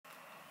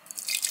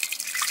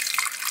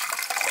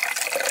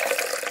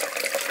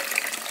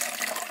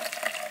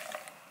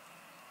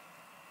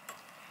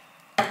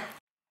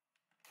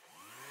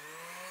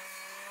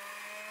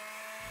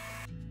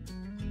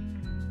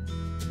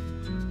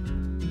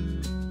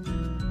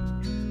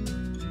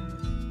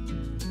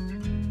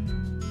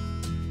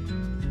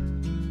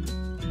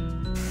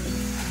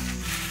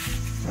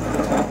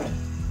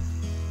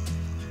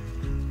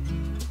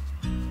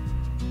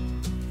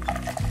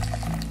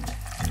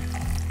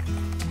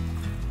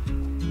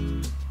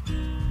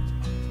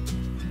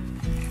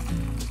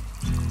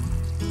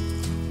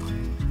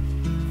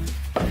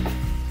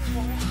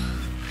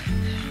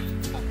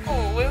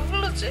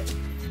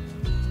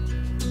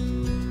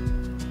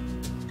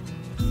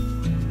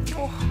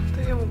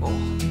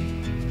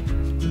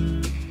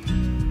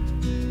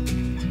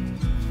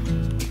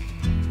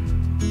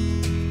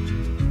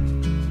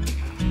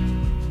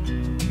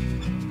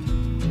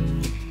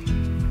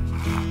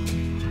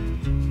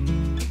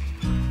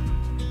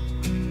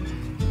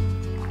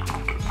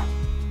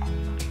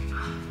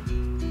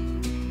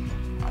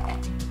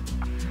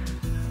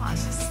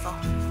맛있어.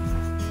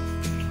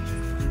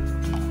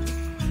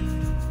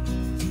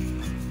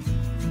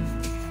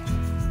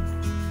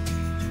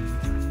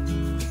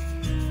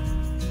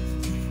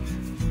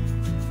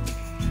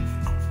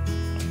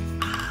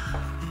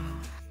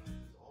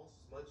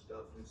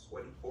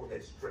 Sweaty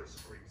forehead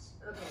stress crease.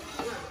 Okay,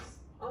 gross.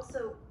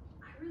 Also,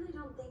 I really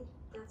don't think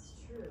that's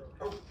true.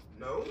 Oh,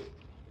 no?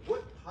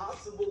 What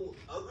possible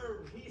other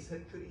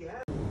reason could he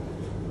have?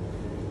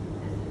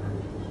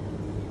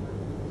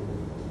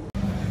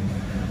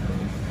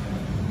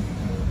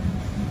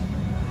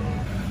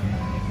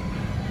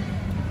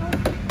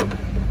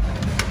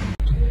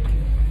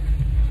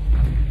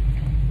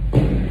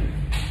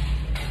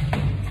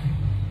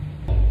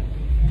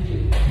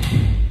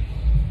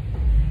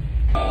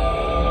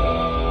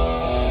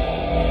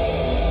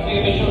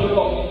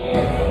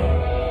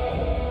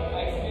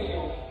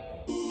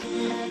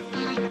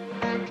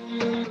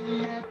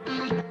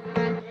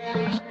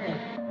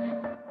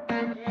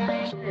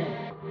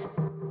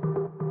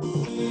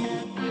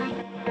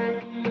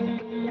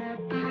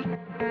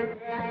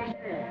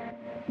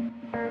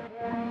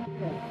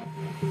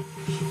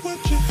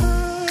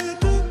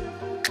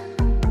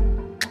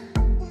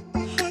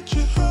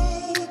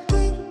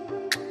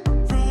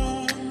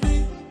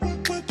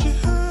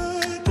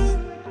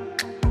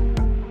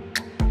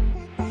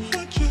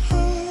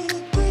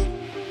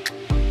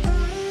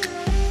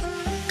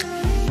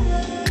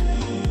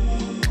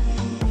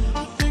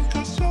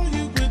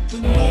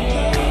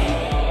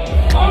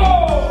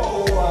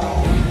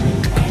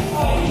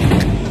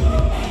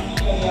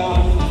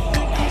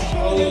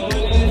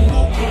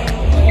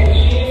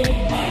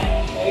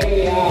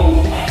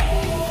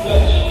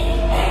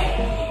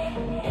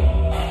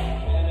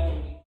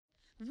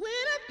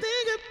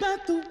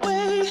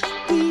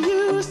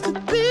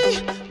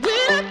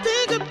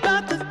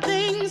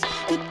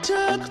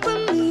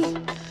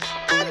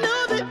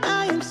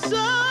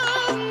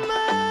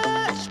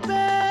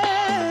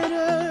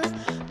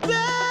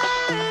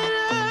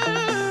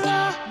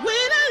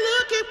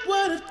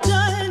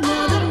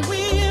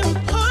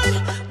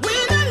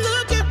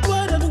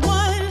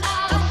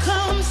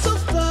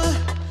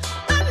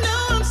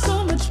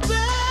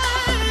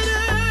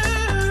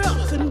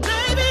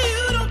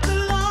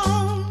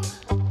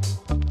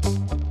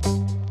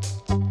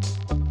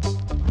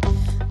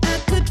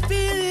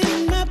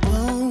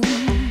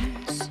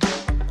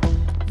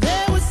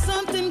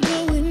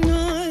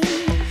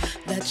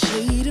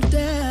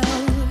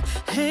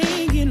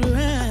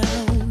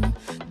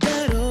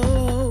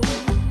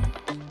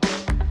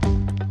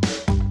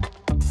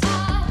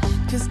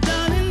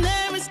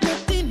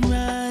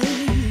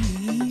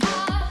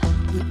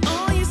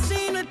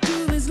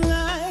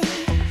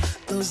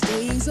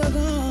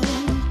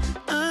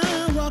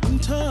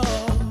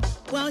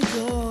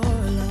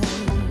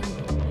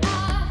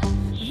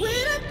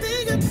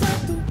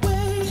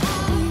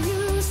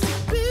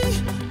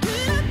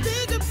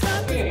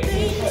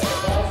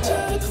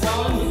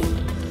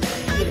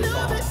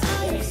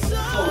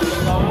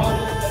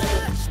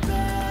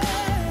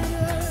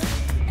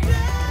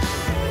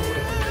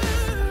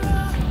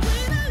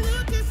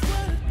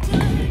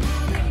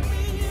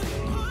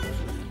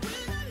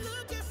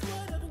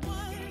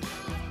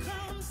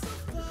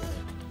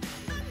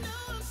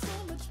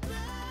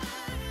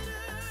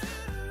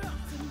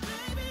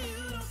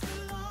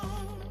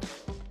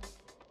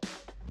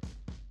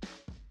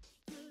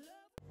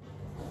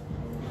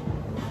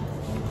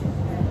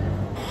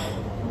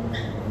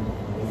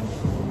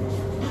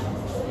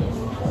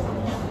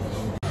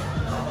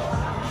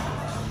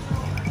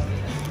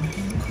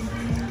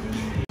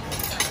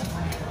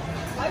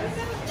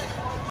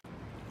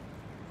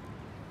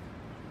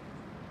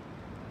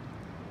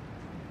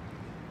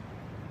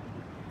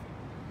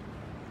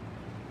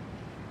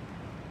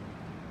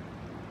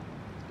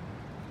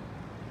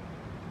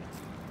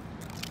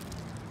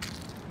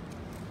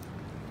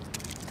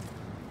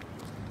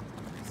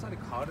 햇살이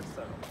가을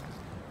햇살.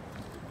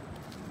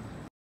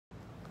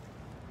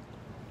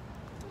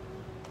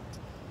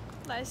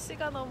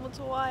 날씨가 너무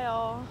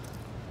좋아요.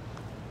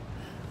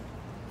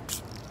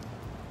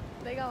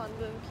 내가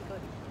만든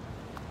귀걸이.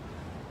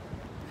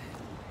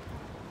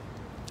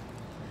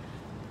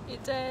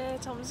 이제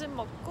점심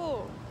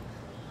먹고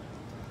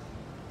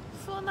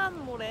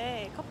순한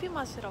물에 커피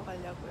마시러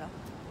가려고요.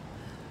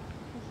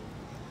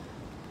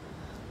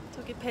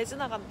 저기 배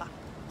지나간다.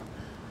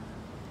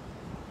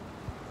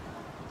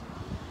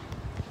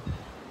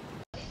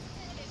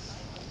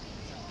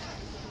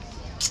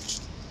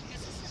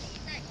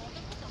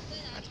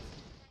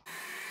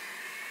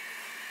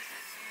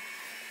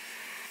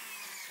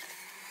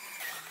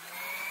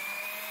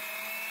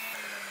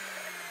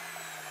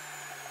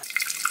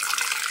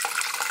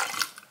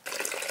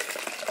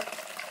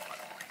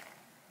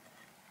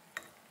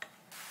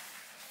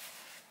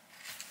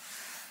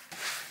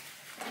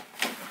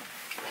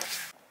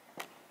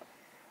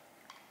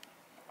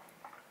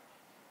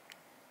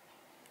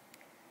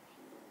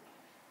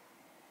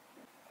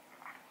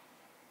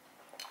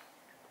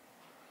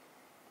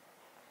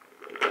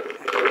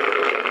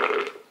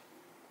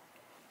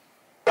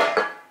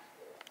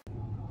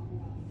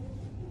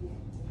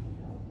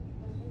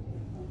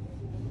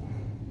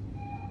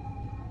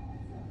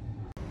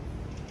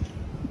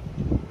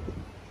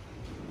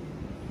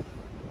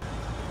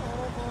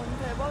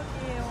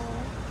 떡이에요.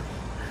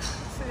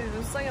 지금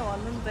연습장에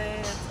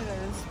왔는데 제가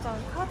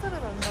연습장 카드를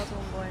안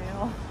가져온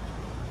거예요.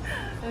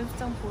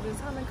 연습장 볼을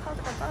사는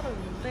카드가 따로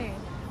있는데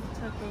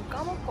제가 그걸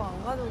까먹고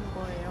안 가져온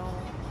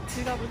거예요.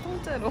 지갑을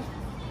통째로.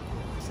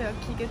 제가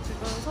기계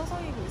주변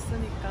서성이고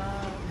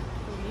있으니까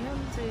여기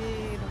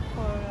현지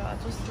로컬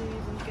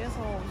아저씨분께서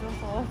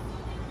오셔서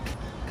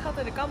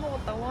카드를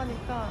까먹었다고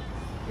하니까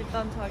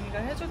일단 자기가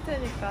해줄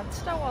테니까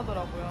치라고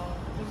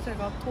하더라고요. 그래서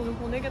제가 돈을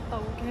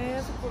보내겠다고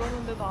계속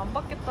그러는데도 안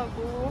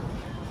받겠다고.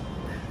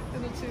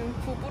 그래서 지금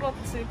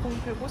구부러치 공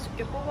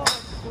 150개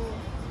뽑아가지고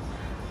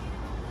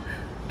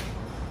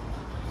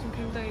지금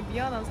굉장히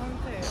미안한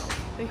상태예요.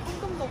 근데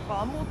현금도 없고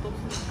아무것도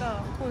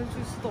없으니까 돈을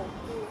줄 수도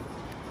없고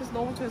그래서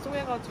너무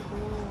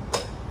죄송해가지고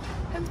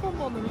핸드폰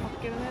번호를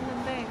받기는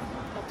했는데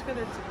어떻게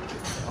될지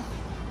모르겠어요.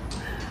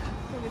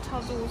 여기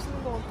자주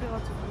오시는 것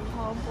같아가지고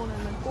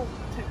다음번에는 꼭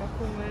제가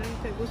공을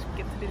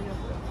 150개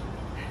드리려고요.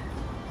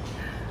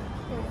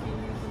 여기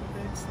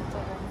분들 진짜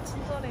너무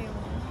친절해요.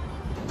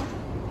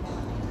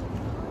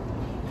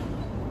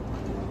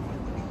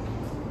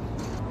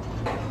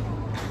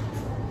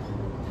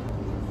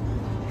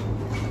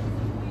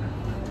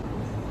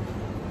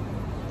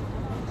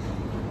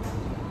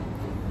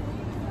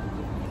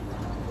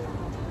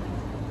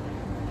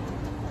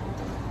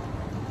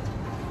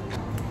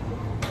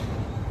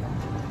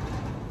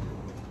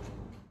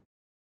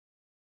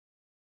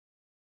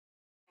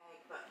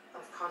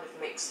 Kind of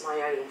mixed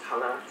my own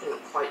colour. I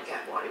couldn't quite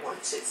get what I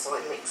wanted, so I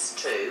mixed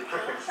two.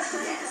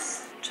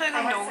 Yes.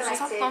 최근 여기서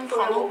샀던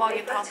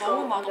단호박이 다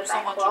너무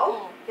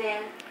맛없어가지고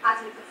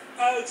안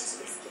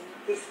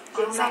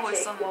사고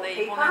있었는데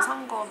이번에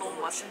산 거 너무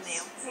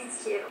맛있네요.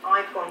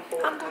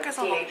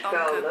 한국에서 먹던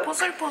그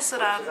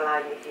포슬포슬한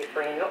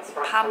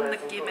밤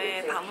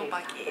느낌의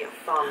단호박이에요.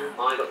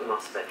 I got the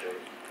master bedroom,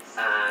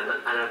 and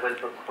I went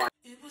for quite.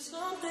 It was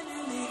something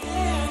in the